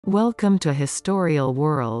Welcome to Historical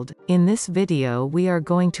World. In this video we are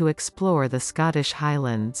going to explore the Scottish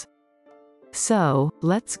Highlands. So,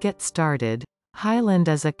 let's get started. Highland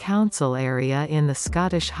is a council area in the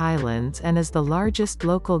Scottish Highlands and is the largest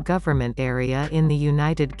local government area in the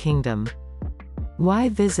United Kingdom. Why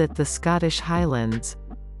visit the Scottish Highlands?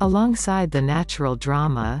 Alongside the natural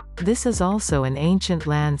drama, this is also an ancient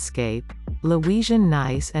landscape. Lewisian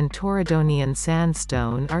gneiss and Torridonian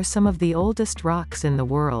sandstone are some of the oldest rocks in the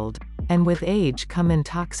world, and with age come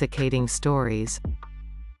intoxicating stories.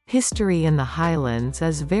 History in the Highlands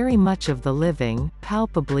is very much of the living,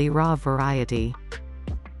 palpably raw variety.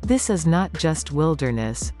 This is not just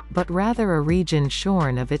wilderness, but rather a region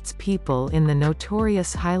shorn of its people in the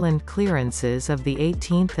notorious Highland clearances of the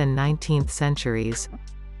 18th and 19th centuries.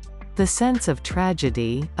 The sense of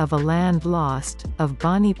tragedy, of a land lost, of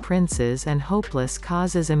bonny princes and hopeless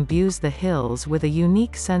causes imbues the hills with a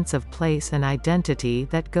unique sense of place and identity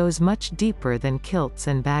that goes much deeper than kilts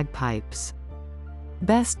and bagpipes.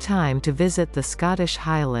 Best time to visit the Scottish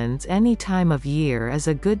Highlands. Any time of year is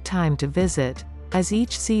a good time to visit, as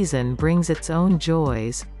each season brings its own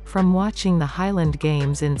joys, from watching the Highland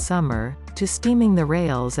Games in summer, to steaming the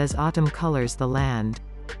rails as autumn colors the land.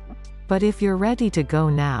 But if you're ready to go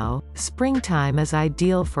now, springtime is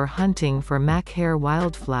ideal for hunting for Machair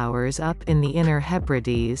wildflowers up in the Inner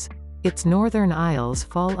Hebrides. Its northern isles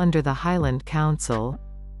fall under the Highland Council,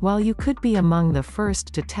 while you could be among the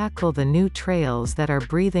first to tackle the new trails that are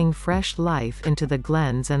breathing fresh life into the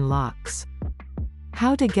glens and lochs.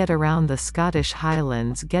 How to get around the Scottish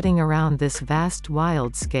Highlands? Getting around this vast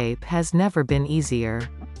wildscape has never been easier.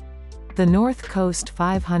 The North Coast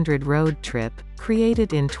 500 road trip,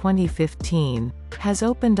 created in 2015, has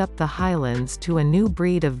opened up the Highlands to a new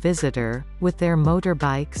breed of visitor, with their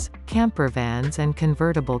motorbikes, campervans and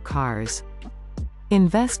convertible cars.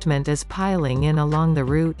 Investment is piling in along the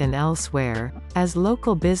route and elsewhere, as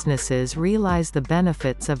local businesses realize the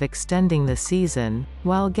benefits of extending the season,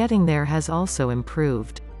 while getting there has also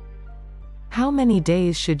improved. How many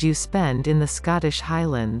days should you spend in the Scottish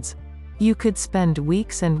Highlands? You could spend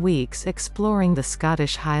weeks and weeks exploring the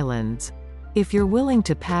Scottish Highlands. If you're willing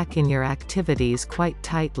to pack in your activities quite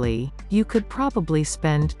tightly, you could probably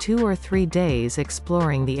spend 2 or 3 days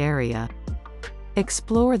exploring the area.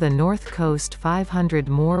 Explore the North Coast 500.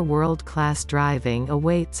 More world-class driving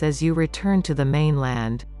awaits as you return to the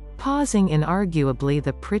mainland, pausing in arguably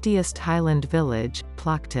the prettiest Highland village,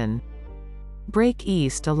 Ploughton. Break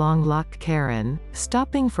east along Loch Carron,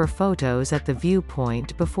 stopping for photos at the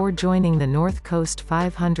viewpoint before joining the North Coast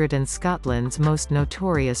 500 and Scotland's most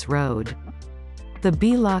notorious road. The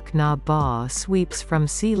Loch na Ba sweeps from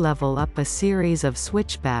sea level up a series of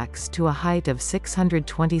switchbacks to a height of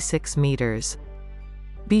 626 meters.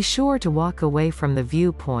 Be sure to walk away from the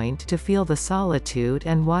viewpoint to feel the solitude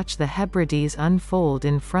and watch the Hebrides unfold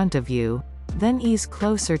in front of you, then ease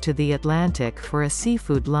closer to the Atlantic for a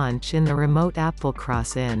seafood lunch in the remote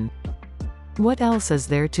Applecross Inn. What else is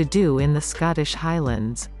there to do in the Scottish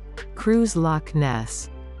Highlands? Cruise Loch Ness.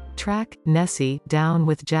 Track Nessie down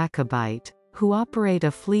with Jacobite, who operate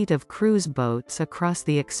a fleet of cruise boats across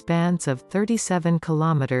the expanse of 37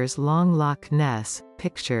 kilometers long Loch Ness,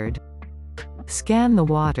 pictured. Scan the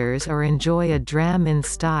waters or enjoy a dram in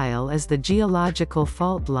style as the geological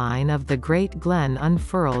fault line of the Great Glen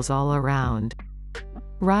unfurls all around.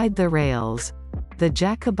 Ride the rails. The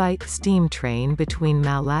Jacobite steam train between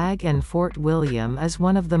Mallaig and Fort William is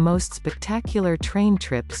one of the most spectacular train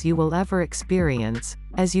trips you will ever experience,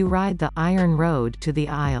 as you ride the Iron Road to the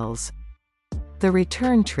Isles. The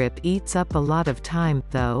return trip eats up a lot of time,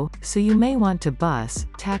 though, so you may want to bus,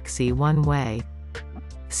 taxi one way.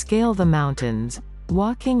 Scale the mountains.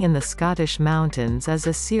 Walking in the Scottish mountains is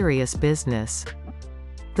a serious business.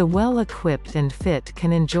 The well-equipped and fit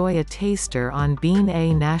can enjoy a taster on Bean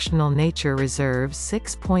A National Nature Reserve's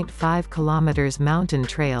 6.5 km mountain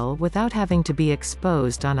trail without having to be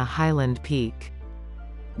exposed on a highland peak.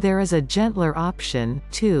 There is a gentler option,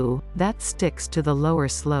 too, that sticks to the lower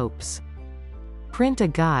slopes. Print a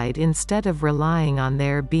guide instead of relying on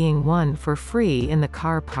there being one for free in the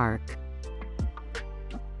car park.